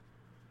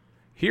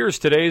Here's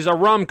today's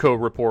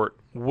Aramco report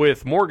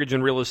with mortgage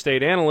and real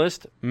estate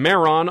analyst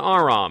Mehran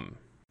Aram.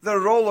 The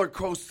roller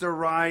coaster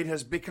ride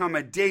has become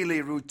a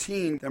daily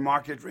routine. The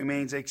market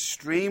remains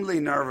extremely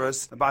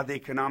nervous about the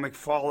economic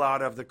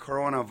fallout of the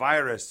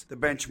coronavirus. The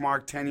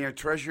benchmark 10-year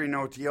Treasury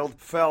note yield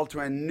fell to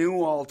a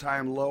new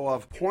all-time low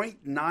of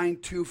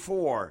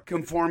 0.924.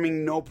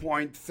 Conforming no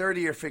point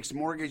 30-year fixed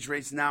mortgage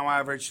rates now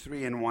average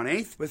 3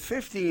 1/8, with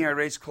 15-year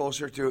rates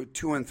closer to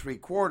 2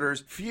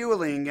 3/4,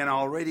 fueling an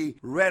already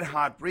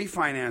red-hot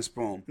refinance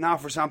boom. Now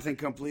for something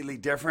completely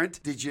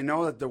different. Did you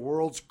know that the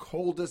world's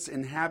coldest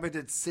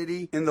inhabited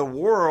city in the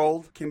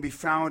world can be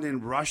found in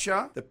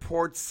Russia? The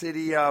port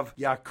city of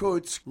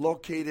Yakutsk,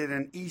 located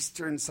in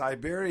eastern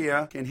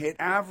Siberia, can hit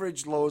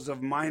average lows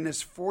of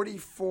minus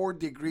 44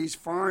 degrees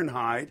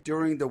Fahrenheit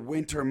during the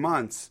winter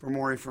months. For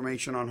more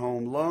information on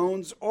home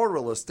loans or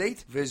real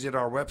estate, visit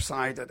our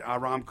website at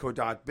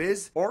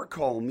aramco.biz or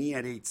call me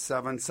at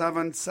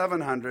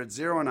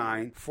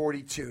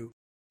 877-700-0942.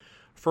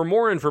 For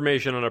more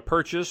information on a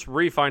purchase,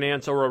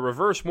 refinance, or a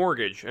reverse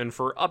mortgage, and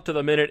for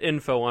up-to-the-minute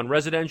info on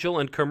residential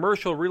and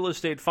commercial real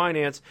estate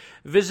finance,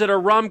 visit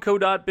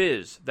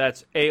aramco.biz.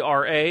 That's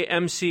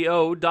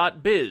ARAMCO.biz.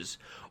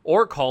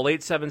 Or call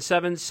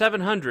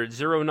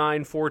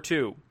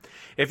 877-700-0942.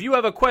 If you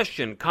have a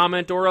question,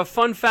 comment, or a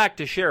fun fact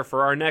to share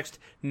for our next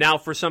Now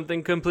for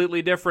Something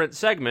Completely Different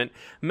segment,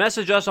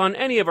 message us on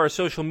any of our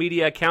social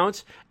media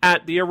accounts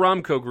at the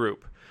Aramco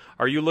Group.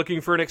 Are you looking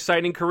for an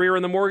exciting career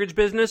in the mortgage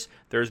business?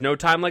 There's no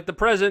time like the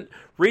present.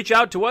 Reach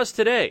out to us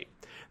today.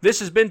 This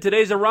has been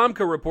today's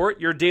Aramco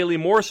Report, your daily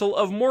morsel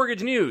of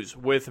mortgage news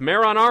with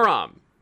Mehran Aram.